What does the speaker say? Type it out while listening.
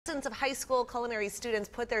Thousands of high school culinary students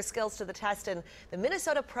put their skills to the test in the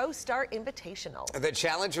Minnesota Pro Star Invitational. The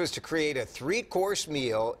challenge was to create a 3-course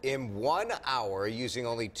meal in 1 hour using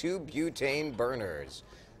only 2 butane burners.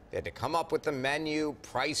 They had to come up with the menu,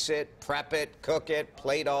 price it, prep it, cook it,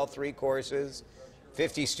 plate all 3 courses.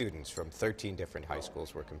 50 students from 13 different high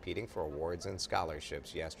schools were competing for awards and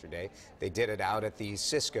scholarships yesterday. They did it out at the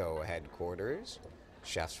Cisco headquarters.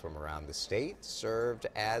 Chefs from around the state served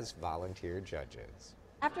as volunteer judges.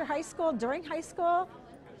 After high school, during high school,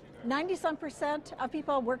 90% of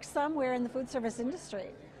people work somewhere in the food service industry.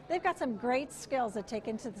 They've got some great skills that take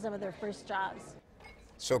into some of their first jobs.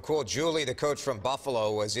 So cool. Julie, the coach from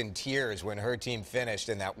Buffalo, was in tears when her team finished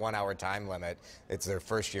in that 1-hour time limit. It's their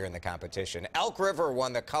first year in the competition. Elk River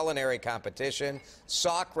won the culinary competition.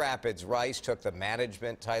 Sauk Rapids Rice took the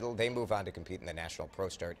management title. They move on to compete in the National Pro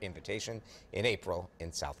Start Invitation in April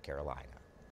in South Carolina.